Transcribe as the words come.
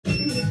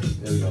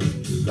There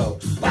we go. Go.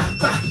 Back,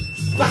 back,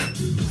 back.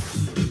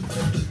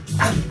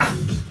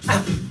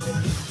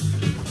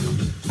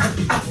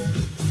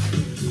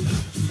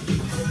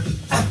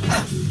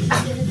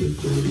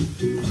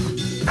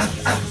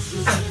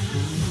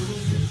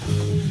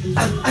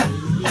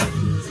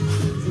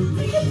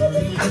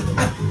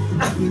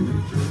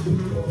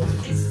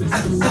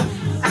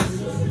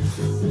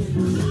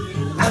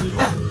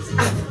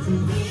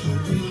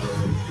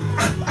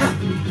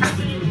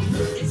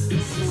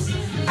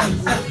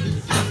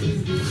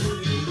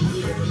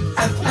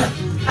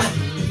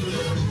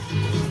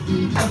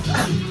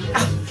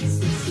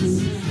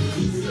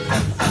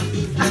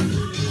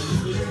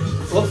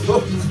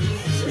 Up.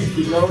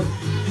 Keep going.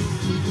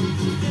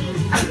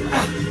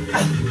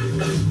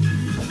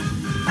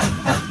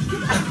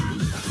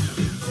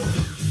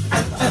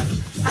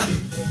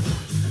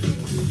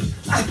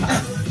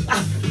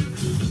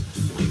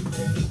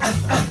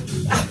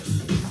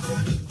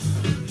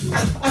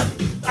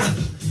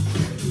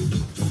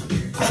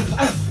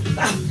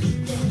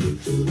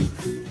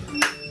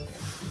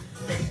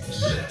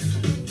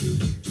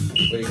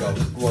 There you go.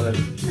 Go on then.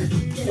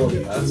 Go.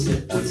 That's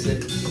it. That's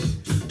it.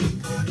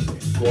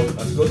 Go on.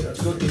 That's good.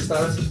 That's good. Good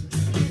start.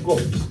 Go.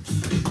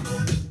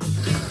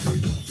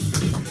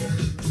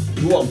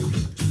 Go on.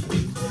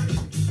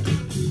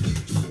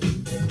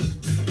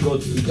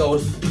 Good. Keep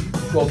going.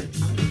 Go.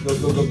 Good.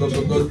 Good. Good. Good.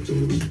 Good. Good.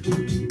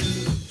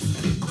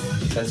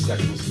 10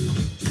 seconds.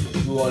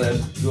 Go on then.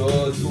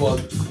 Good. Go on.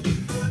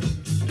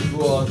 Go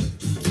on.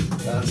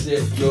 That's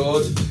it.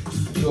 Good.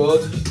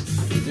 Good.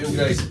 You're doing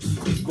great.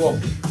 Go on.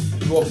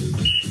 Go on.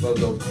 Well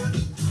done.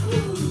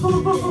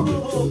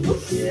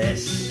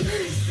 Yes.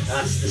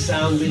 That's the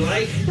sound we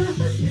like.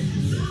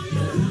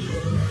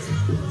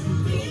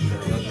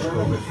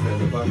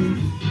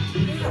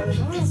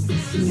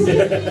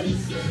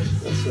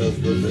 That sounds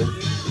good, man.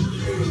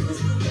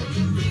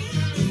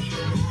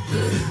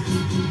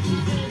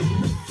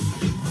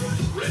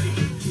 Ready,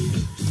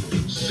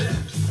 set.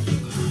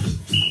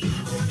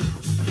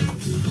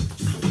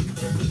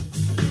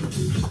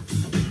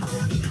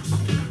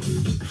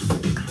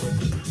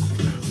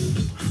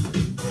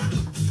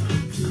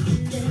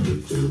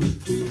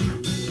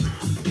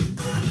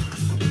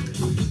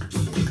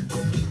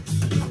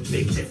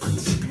 Big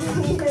difference.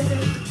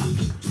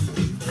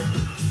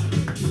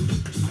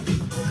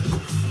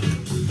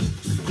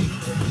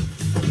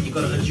 You've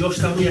got to adjust,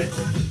 haven't you?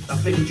 That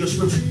big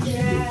adjustment.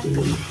 Yeah.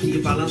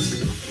 Your balance.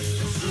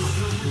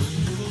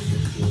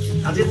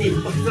 I didn't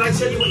even. Did I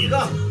tell you what you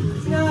got?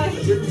 No. I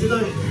didn't, did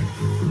I?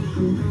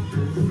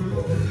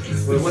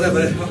 Well, whatever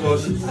that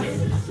was,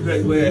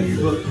 great work,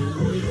 but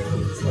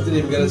I didn't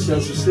even get a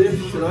chance to see it,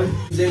 did I?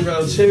 It's in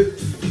round 2.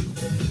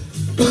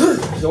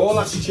 So all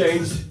that's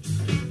changed.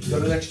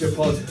 Got an extra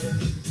pod. I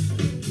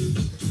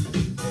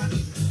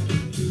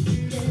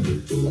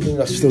think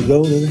that's still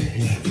going, isn't it?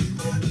 Yeah.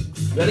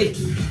 Ready?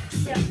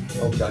 Yeah.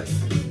 Okay.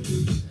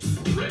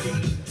 Ready,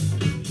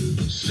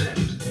 set.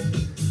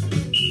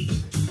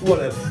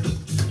 Whatever.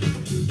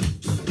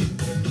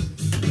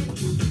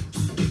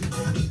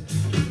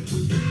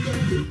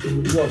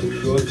 Good,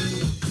 good.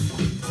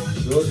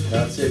 Good,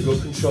 that's it,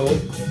 good control.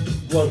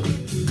 Go on.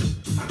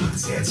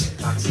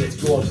 That's it,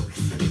 go on.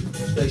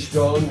 Stay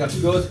strong, that's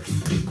good.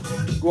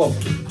 Go on,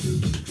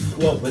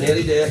 we're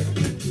nearly there. 10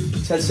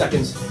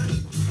 seconds.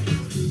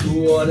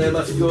 Go on, Em,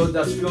 that's good,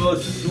 that's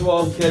good. Go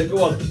on, kid,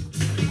 go on.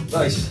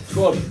 Nice,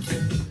 go on.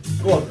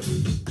 Go on.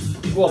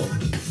 Go on.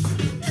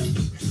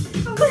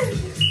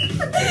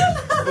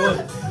 Good.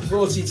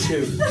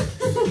 42.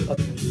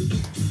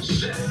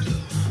 Set.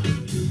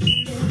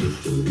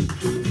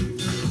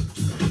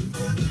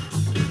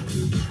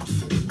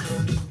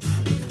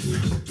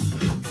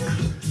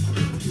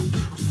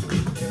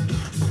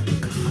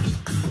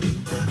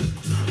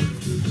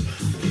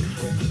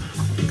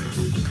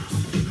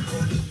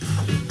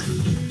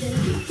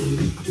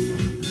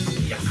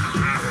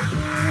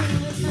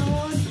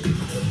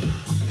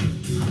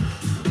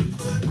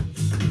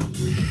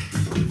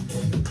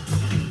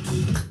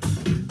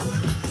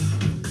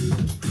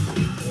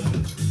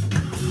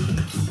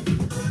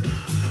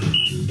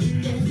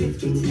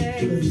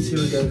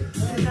 Again.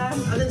 I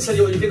didn't tell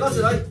you what you got,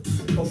 did I?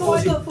 Oh,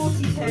 40. I got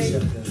 42.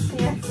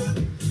 Yeah.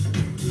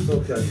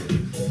 Okay.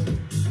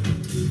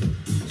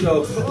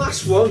 So, the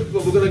last one,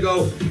 but we're going to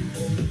go.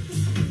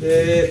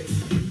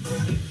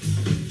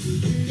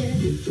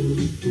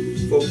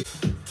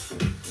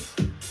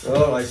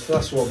 Alright,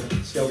 last one.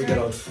 See how we get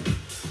on.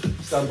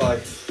 Stand by.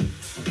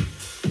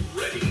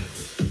 Ready,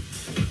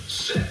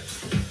 set.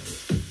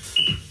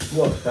 Come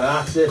on,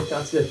 that's it,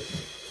 that's it.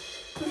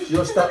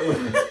 Just that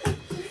one.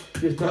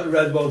 Just that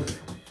red one.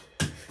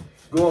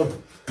 Go on.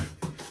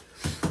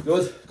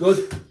 Good,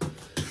 good.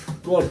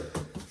 Go on.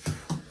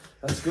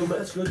 That's good, mate.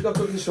 That's good. You've got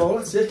good control.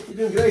 That's it. You're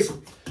doing great.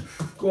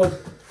 Go on.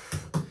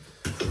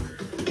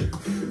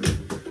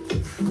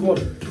 Go on.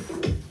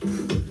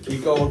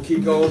 Keep going,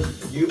 keep going.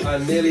 You are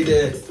nearly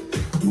there.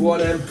 Go on,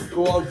 Em.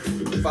 Go on.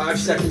 5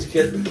 seconds,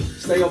 kid.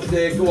 Stay up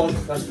there. Go on.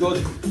 That's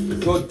good.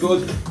 Good,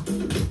 good.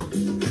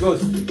 Good.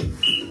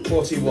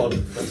 41.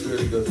 That's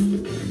really good.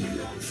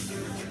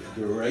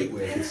 Great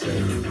way to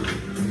say.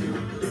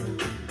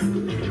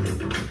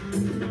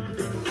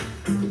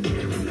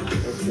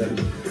 Okay.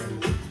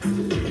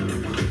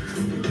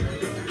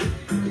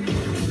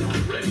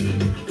 Ready,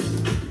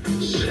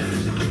 set.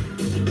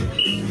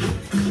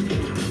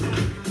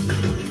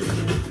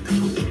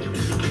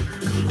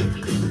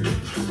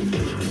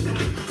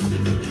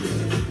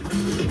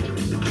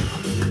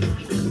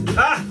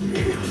 Ah!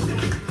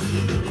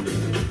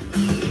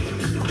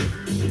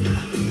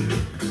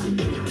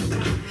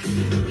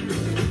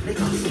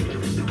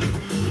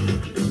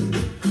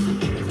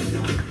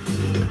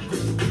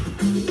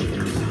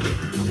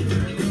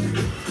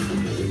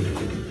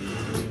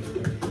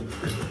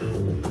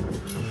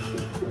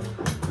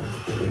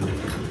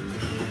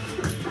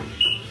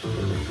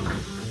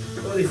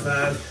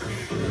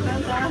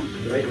 Well done.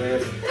 Great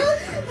work.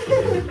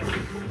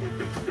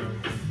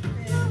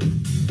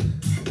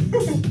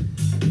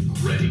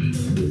 Ready,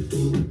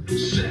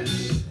 set.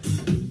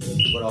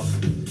 We're off.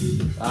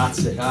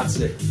 That's it, that's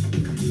it.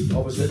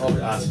 Opposite,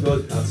 that's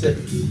good, that's it.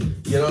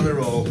 You're on a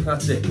roll,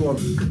 that's it, go on.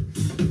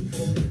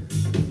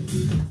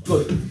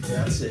 Good,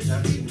 that's it,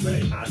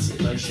 mate, that's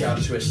it, nice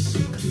sharp twists.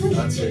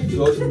 That's it,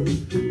 good,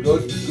 go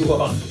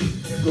on,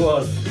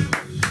 good.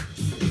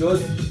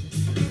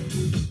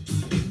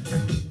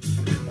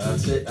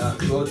 That's it,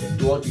 good,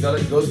 go on, you got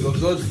it,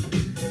 good.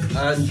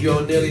 And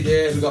you're nearly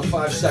there, we've got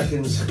 5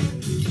 seconds.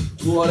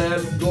 Go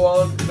on, go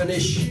on,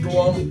 finish, go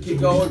on, keep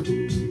going.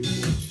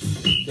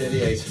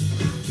 38.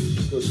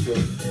 Good stuff.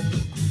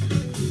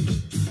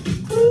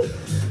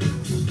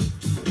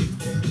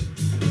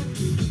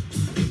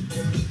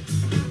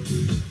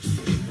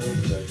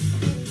 Okay.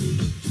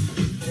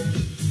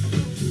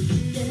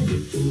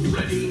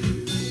 Ready,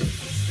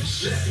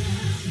 set.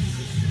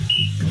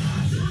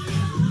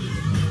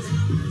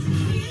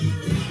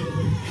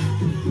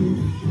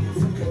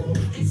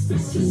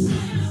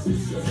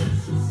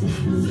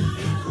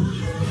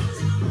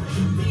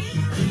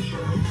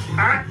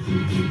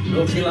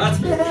 Naughty lad.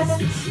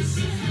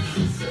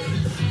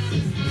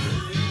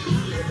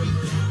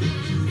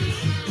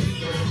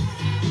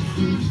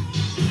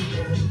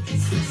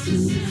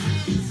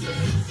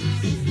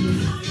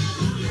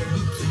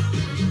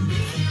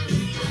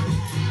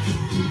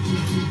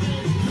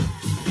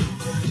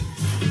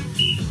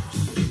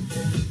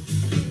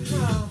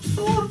 Oh,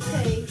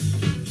 40.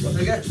 What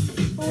did I get?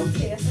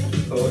 40, I think.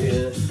 Oh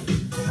yeah.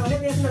 Oh, let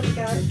me have another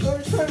go. I'm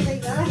going to try and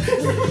make that.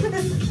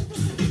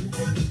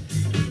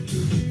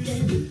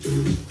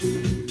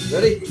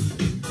 Ready?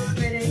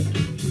 Ready?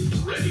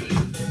 Ready,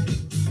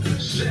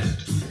 set.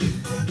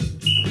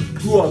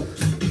 Go on.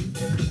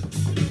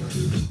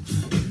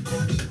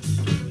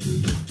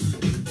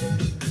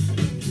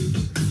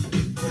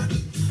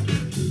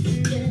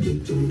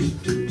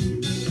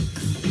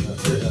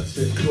 That's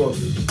it.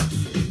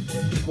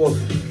 Go on.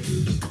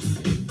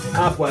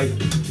 Halfway.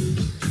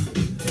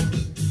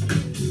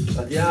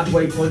 At the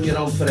halfway point, you're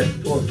on for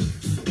it. Go on.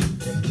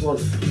 Go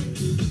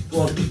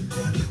on.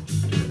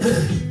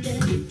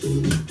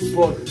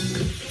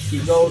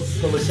 Keep going.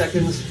 Couple of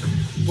seconds.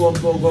 Go on.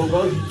 Go on.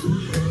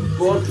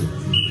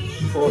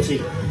 40.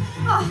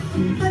 Oh,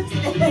 I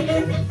did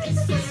it.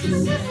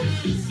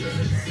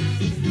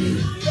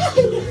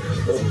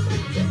 Oh,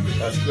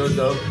 that's good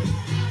though.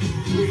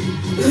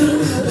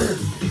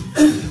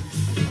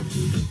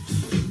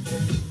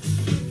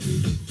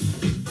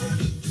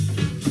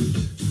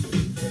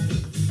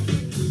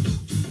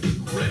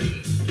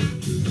 Ready,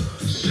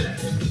 set.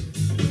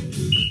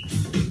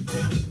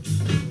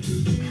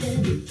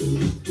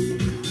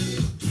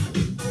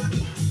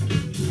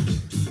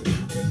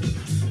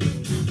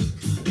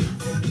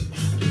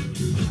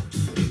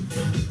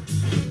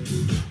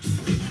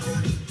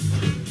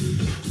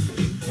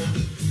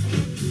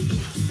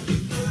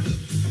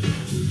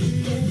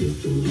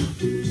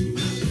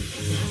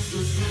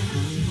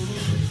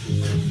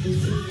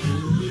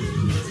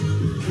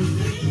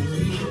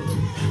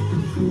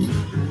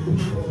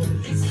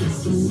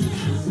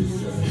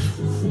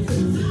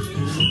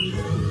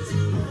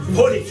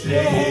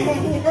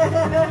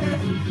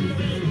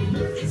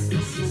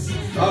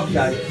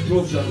 Okay,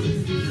 gloves on.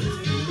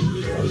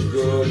 That was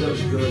good. That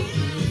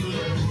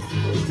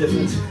was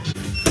different.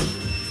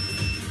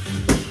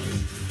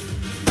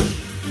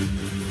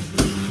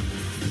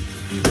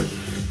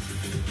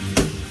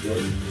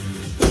 Good.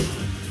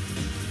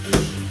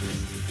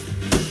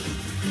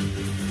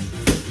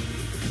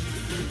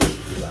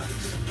 Relax.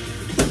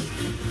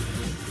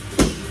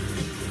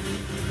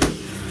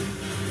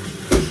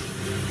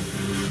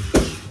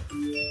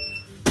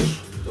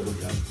 Double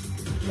cap.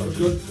 That was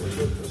good.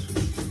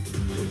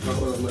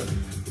 Power on that.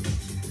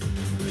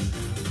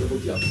 Double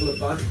jab, pull it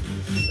back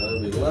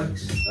and relax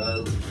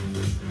and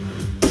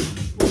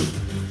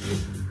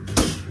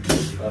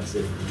that's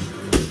it.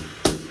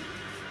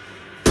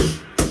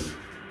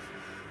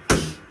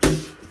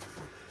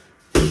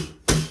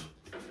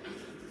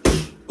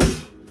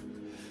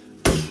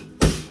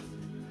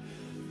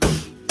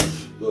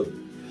 Good.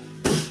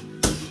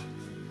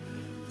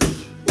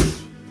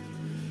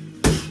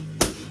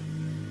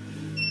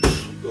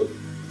 Good.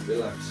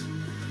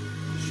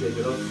 Shake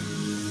it off.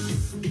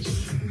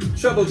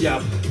 Treble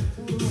jab.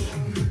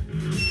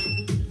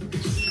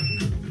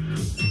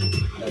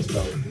 Let's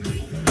go.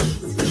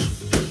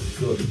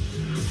 Good.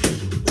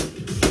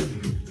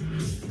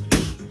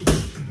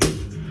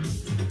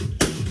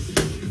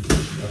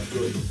 That's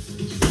good.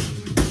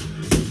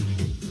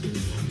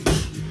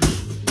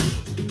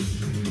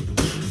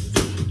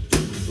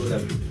 Good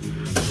then.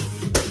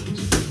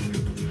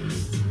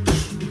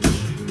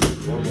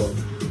 One more.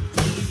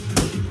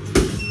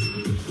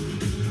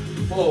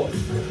 4.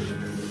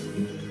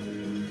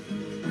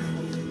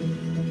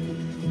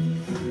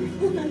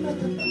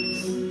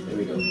 Here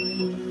we go.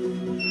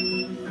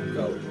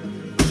 Go.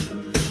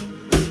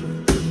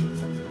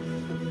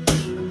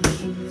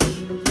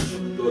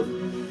 Good.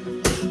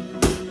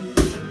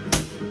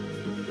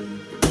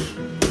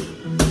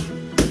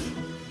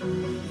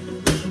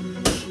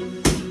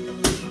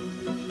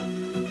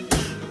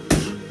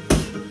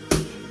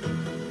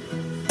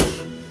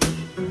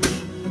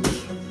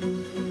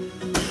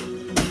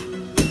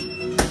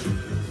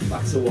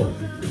 Back to 1.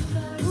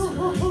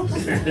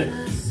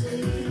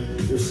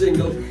 Do a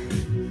single.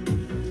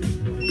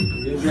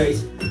 Doing great.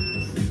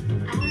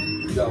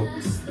 Go.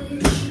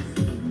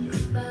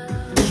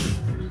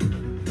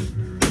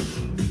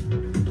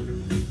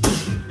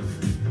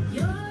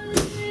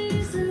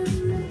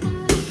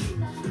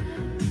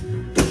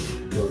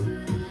 Good.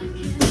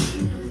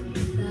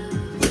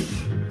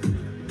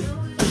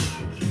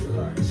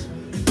 Relax.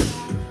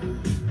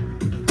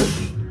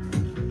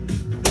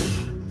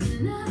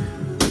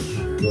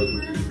 Good.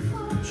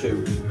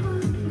 2.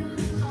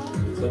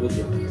 Double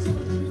jump.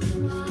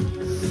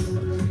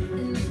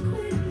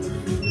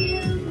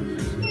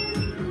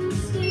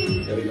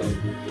 There we go.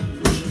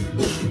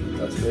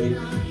 That's me.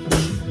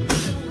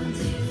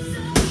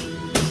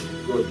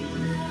 Good.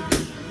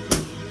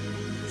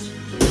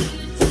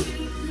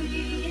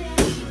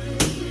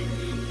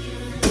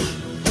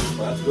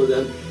 That's good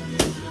then.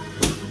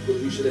 Good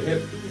use of the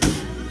hip.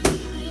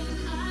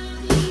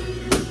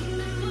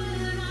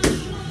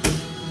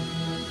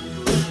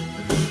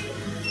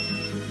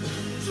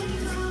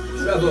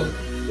 Treble.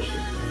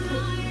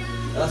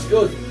 That's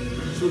good.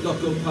 Still got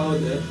good power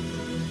there.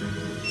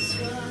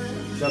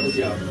 Treble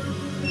jab.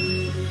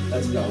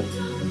 Let's go.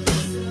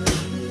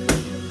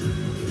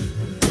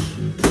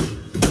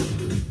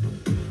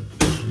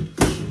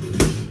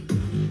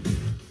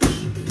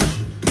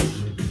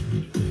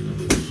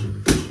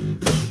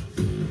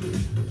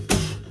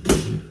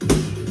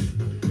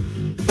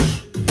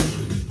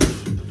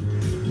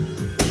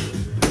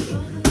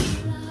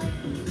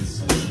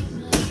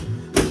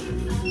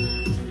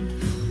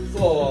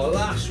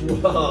 Last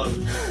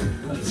one.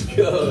 That's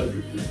good.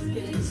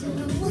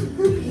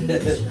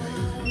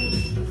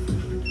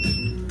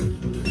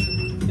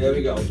 There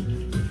we go.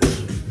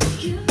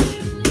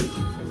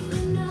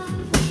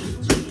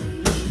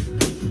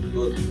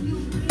 Good.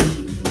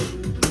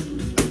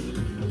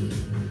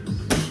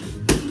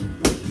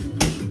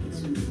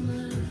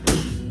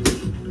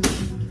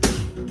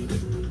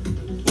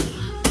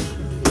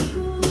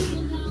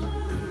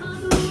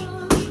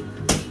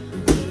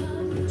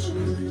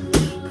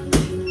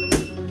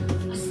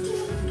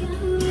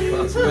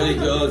 That's really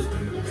good.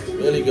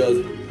 Really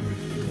good.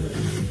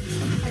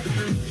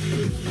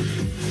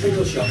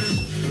 Single shots.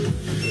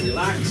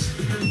 Relax.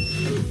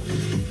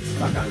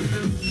 Backhand.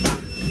 Back.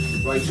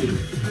 Right two.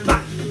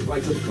 Back.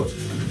 Right uppercut.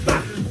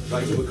 Back.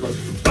 Right uppercut.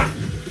 Back.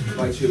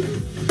 Right two.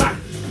 Back.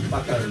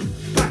 Backhand.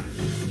 Back.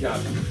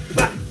 Jab.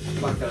 Back.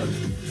 Backhand.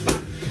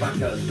 Back.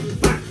 Backhand.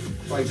 Back.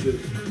 Right two.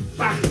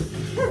 Back.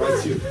 Right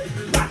two.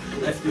 Back.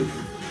 Left two.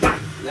 Back.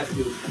 Left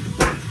two.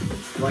 Back.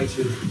 Right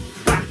two.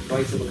 Back.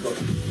 Right uppercut.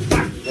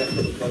 Back. Left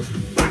uppercut.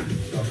 Back.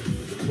 Stop.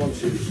 1,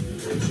 2,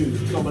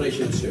 2.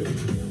 Combination of 2.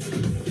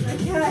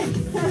 Okay.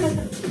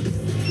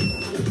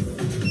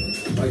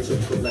 Right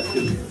uppercut, left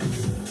hook.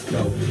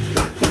 Go.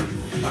 Back, back.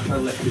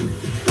 Backhand, left hook.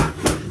 Back,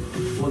 back.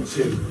 1, 2.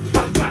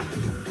 Back, back.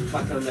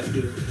 Backhand, left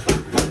hook.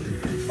 Back, back.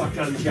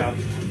 Backhand, jab.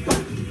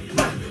 Back,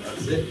 back.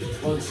 That's it.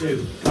 1,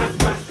 2. Back,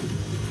 back.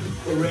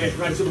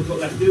 Right uppercut,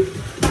 left hook.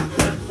 Back,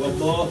 back. One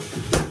more.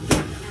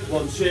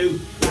 1, 2.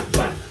 Back,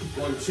 back.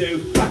 1,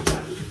 2. Back,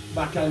 back.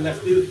 Backhand,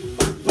 left hook.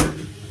 Back, back.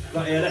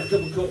 Right here, left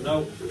uppercut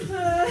now.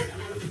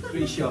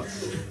 3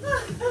 shots.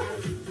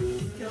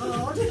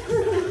 God.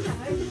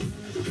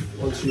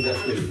 1, 2,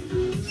 left hook.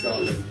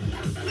 Start it.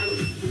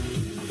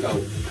 Go.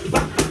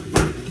 Back,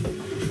 back.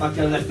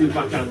 Backhand, left hook,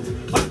 backhand.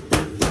 Back,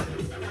 back, back.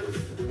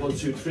 1,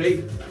 2,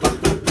 3.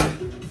 Back, back, back.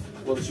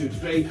 1, 2,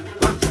 3.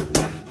 Back,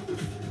 back.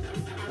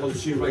 1,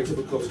 2, right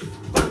uppercut.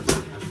 Back, back.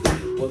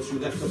 1, 2,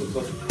 left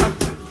uppercut. Back,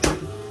 back.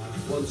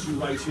 1, 2,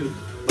 right hook.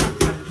 Back,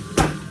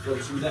 back. 1,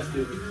 2, left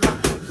hook. Back,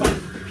 back.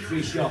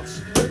 3 shots.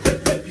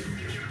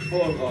 4.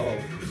 Oh.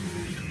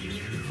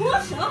 4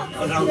 shots?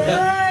 Oh, no, No.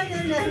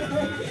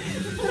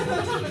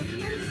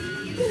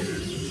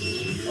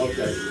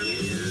 Okay.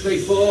 3,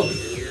 4.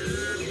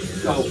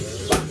 Go.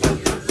 Back,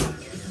 back.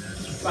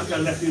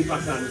 Backhand, left hook,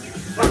 backhand.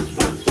 Back,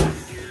 back.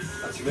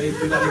 That's me.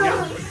 Do that again.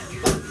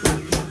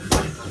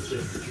 That's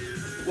it.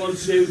 1,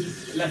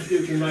 2. Left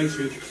hook and right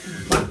hook.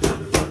 Back,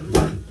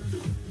 back.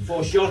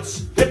 4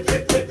 shots. Hip,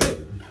 hip, hip, hip.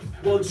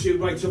 1, 2,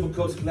 right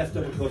uppercut, left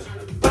uppercut.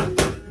 Back,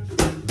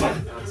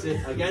 back. That's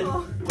it. Again.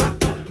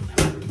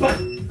 Back.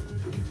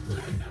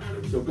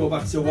 So go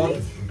back to 1.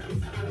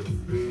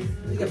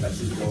 You get better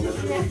as you go.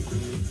 Yes.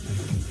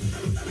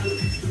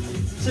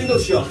 Single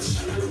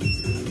shots.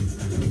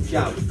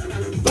 Jab.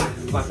 Back,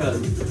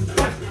 backhand.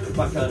 Back,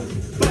 backhand.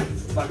 Back,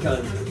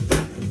 backhand.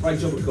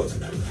 Right uppercut.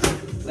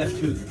 Left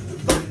hook.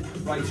 Back,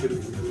 right hook.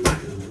 Back,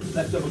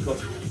 left uppercut.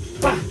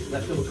 Back,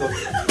 left uppercut.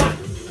 Back,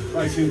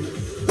 right hook.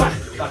 Back,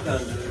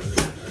 backhand.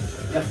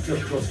 Left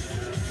uppercut.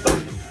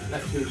 Back,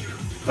 left hook.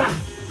 Back,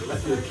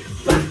 left hook.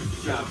 Back,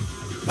 jab.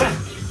 Back,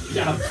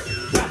 jab.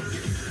 Back.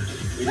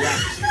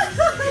 Relax.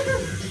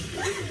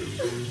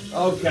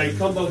 Okay,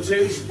 combo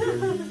 2s.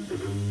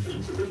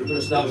 We're going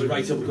to start with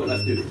right uppercut,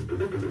 left hook.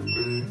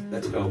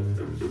 Let's go.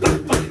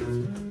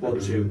 1,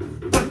 2.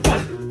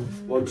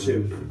 1,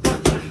 2.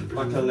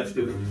 Backhand, left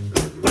hook.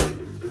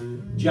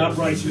 Jab,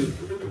 right hook.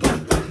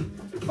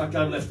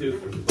 Backhand, left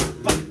hook.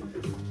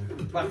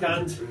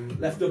 Backhand,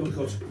 left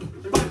uppercut.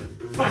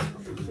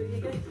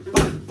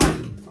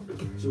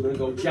 So we're going to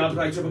go jab,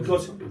 right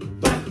uppercut.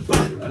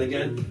 And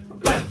again.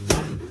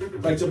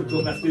 Right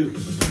uppercut, left hook.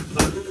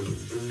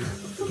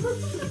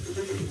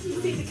 You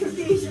see the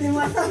confusion in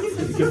my eyes.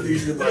 The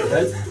confusion in my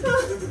head.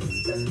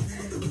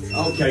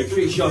 Okay,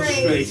 3 shots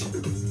straight.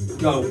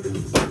 Go.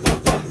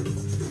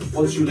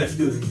 1, 2, left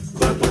hook.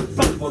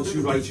 1,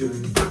 2, right hook.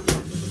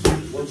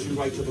 1, 2,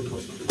 right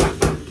uppercut.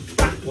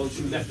 1,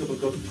 2, left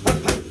uppercut.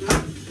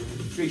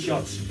 3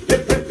 shots.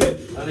 Hip, hip, hip.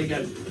 And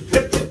again.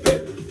 Hip, hip,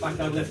 hip.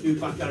 Backhand, left hook,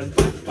 backhand.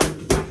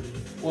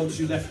 1,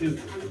 2, left hook.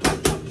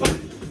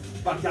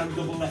 Backhand,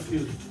 double left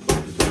hook.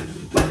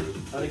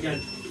 And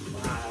again.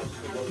 Wow.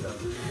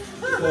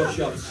 4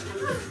 shots.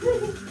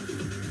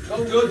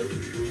 Going good.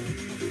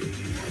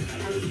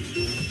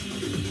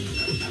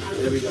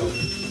 There we go.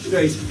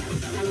 Straight.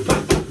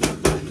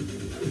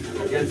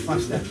 Again,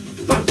 faster.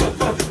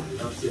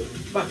 That's it.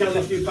 Backhand,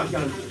 left hook,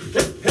 backhand.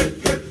 Hip, hip,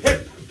 hip, hip.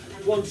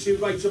 1, 2,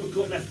 right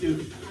uppercut, left hook.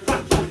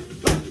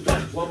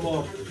 1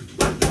 more.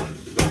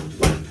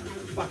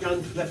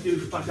 Backhand, left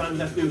hook, backhand,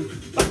 left hook.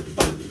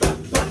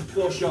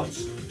 4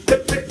 shots.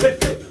 Hip, hip,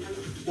 hip, hip.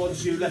 1,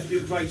 2, left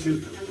hook, right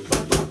hook.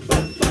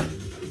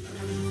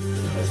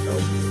 Let's go.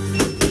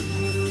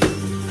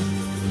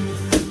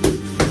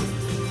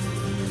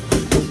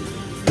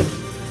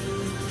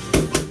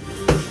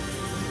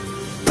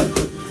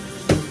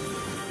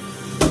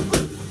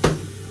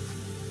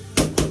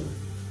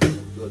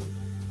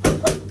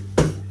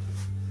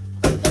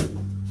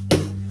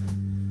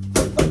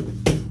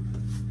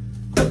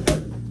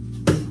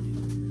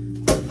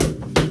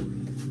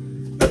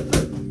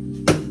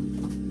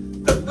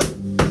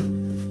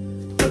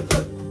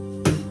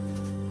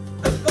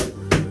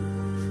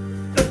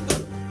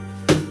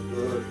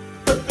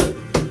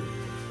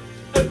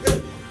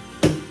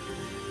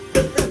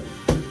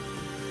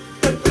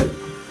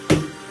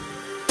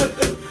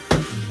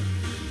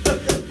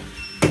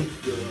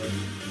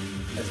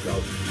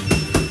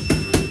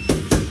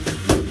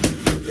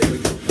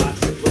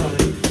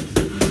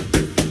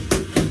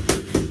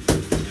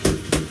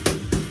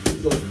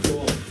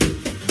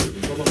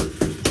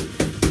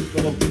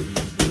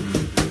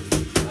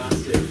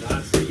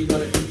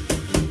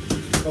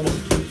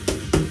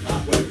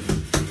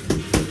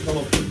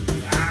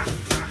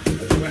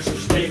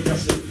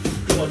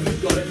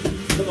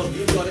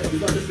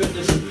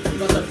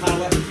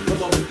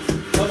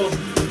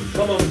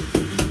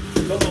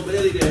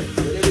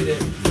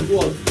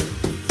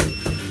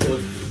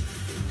 Good.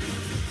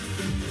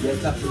 Get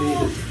that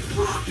breathing.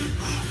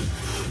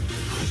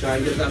 Try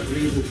and get that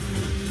breathing.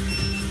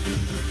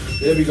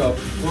 There we go.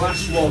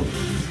 Last one.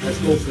 Let's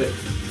go for it.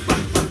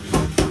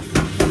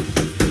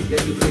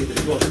 Get your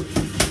breathing. Go on.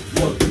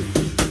 1.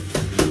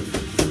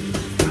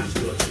 That's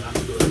good.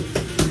 That's good.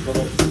 Come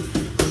on.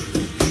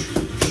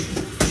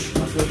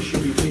 That's what you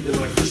should be breathing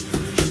like.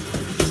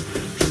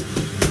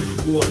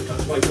 Go on.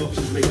 That's why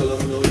boxers make a lot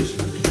of noise.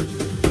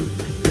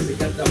 To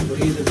get that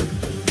breathing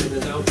in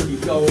and out.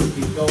 Keep going.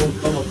 Keep going.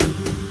 Come on.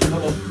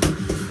 Come on.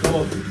 Come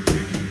on.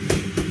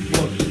 Go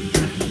on.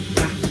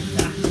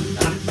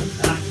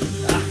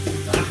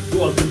 Go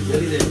on.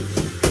 Nearly there.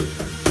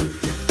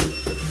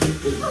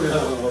 Good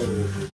go.